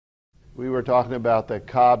we were talking about the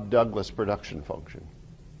Cobb-Douglas production function.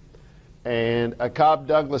 And a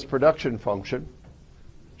Cobb-Douglas production function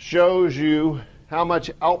shows you how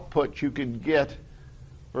much output you can get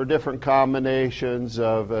for different combinations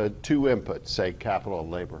of two inputs, say capital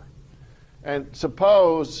and labor. And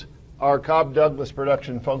suppose our Cobb-Douglas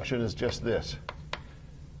production function is just this.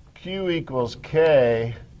 Q equals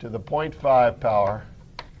K to the 0.5 power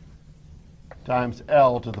times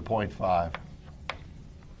L to the 0.5.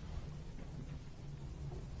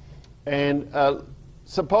 And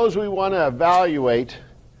suppose we want to evaluate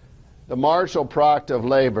the marginal product of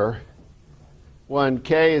labor when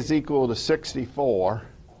K is equal to 64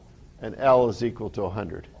 and L is equal to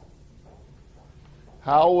 100.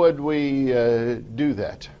 How would we do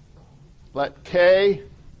that? Let K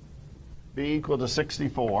be equal to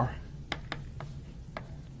 64.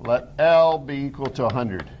 Let L be equal to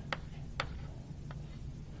 100.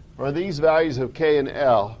 For these values of K and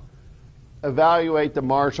L, evaluate the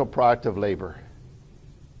marginal product of labor.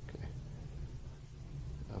 Okay.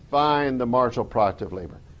 Find the marginal product of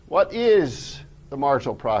labor. What is the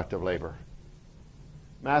marginal product of labor?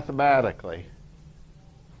 Mathematically,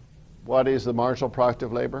 what is the marginal product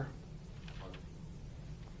of labor?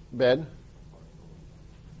 Ben?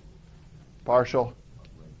 Partial?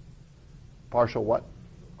 Partial what?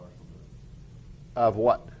 Of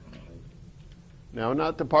what? No,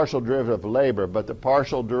 not the partial derivative of labor, but the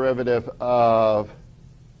partial derivative of...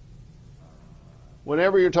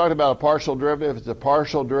 Whenever you're talking about a partial derivative, it's a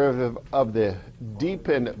partial derivative of the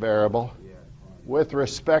dependent variable with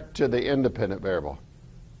respect to the independent variable.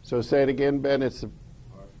 So say it again, Ben. It's the...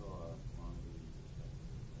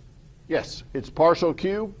 Yes, it's partial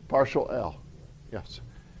Q, partial L. Yes.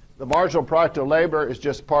 The marginal product of labor is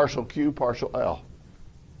just partial Q, partial L.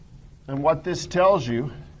 And what this tells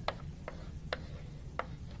you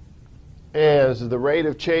is the rate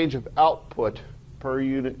of change of output per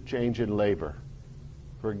unit change in labor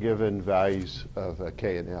for given values of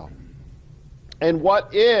K and L. And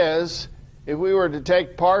what is, if we were to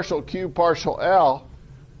take partial Q, partial L,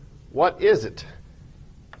 what is it?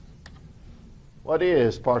 What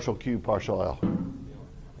is partial Q, partial L?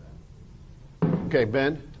 Okay,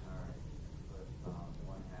 Ben?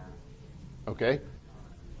 Okay.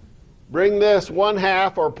 Bring this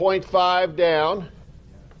 1/2 or 0.5 down.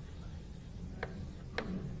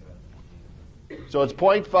 So it's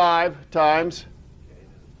 0.5 times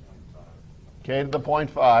K to the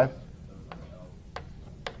 0.5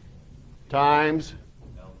 times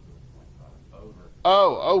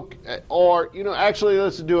okay. Or, actually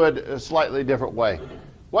let's do it a slightly different way.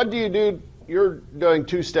 What do you do? You're doing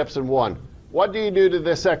two steps in one. What do you do to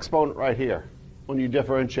this exponent right here when you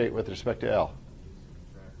differentiate with respect to L?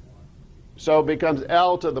 So it becomes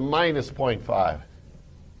L to the minus 0.5.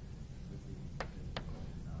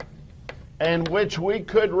 And which we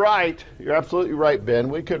could write, you're absolutely right, Ben,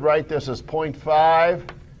 we could write this as 0.5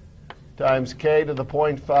 times K to the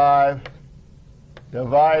 0.5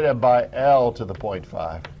 divided by L to the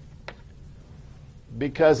 0.5.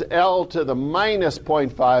 Because L to the minus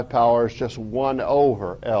 0.5 power is just 1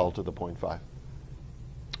 over L to the 0.5.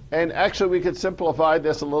 And actually we could simplify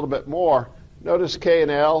this a little bit more. Notice K and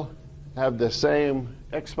L have the same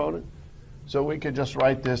exponent. So we could just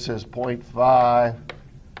write this as 0.5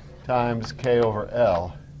 times K over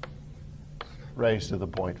L raised to the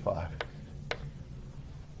 0.5.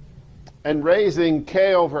 And raising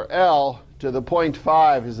K over L to the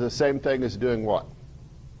 0.5 is the same thing as doing what?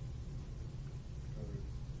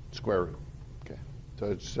 Square root. Okay.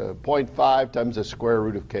 So it's 0.5 times the square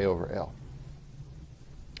root of K over L.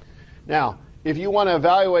 Now, if you want to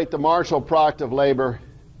evaluate the marginal product of labor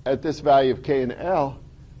at this value of K and L,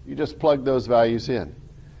 you just plug those values in.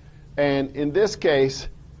 And in this case,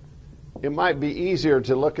 it might be easier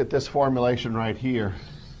to look at this formulation right here.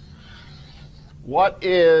 What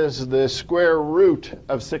is the square root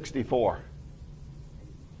of 64?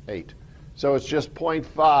 8. So it's just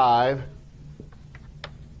 0.5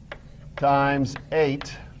 times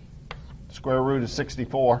 8. Square root of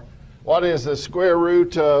 64. What is the square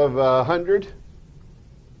root of 100?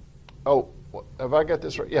 Oh, have I got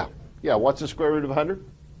this right? Yeah. Yeah, what's the square root of 100?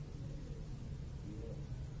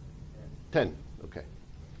 10. Okay.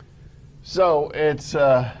 So it's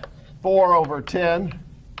 4 over 10,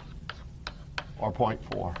 or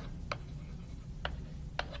 0.4.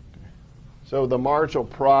 So the marginal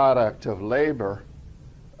product of labor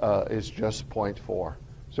is just 0.4.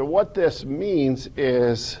 So what this means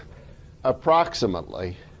is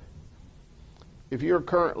approximately, if you're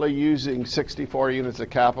currently using 64 units of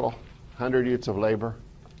capital, 100 units of labor,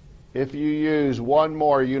 if you use one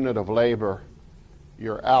more unit of labor,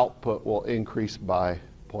 your output will increase by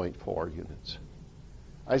 0.4 units.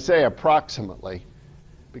 I say approximately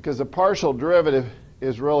because the partial derivative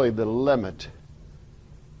is really the limit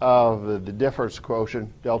of the difference quotient,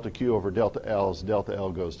 delta Q over delta L, as delta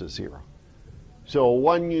L goes to 0. So a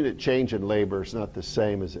 1 unit change in labor is not the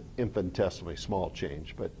same as an infinitesimally small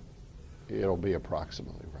change, but it'll be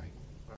approximately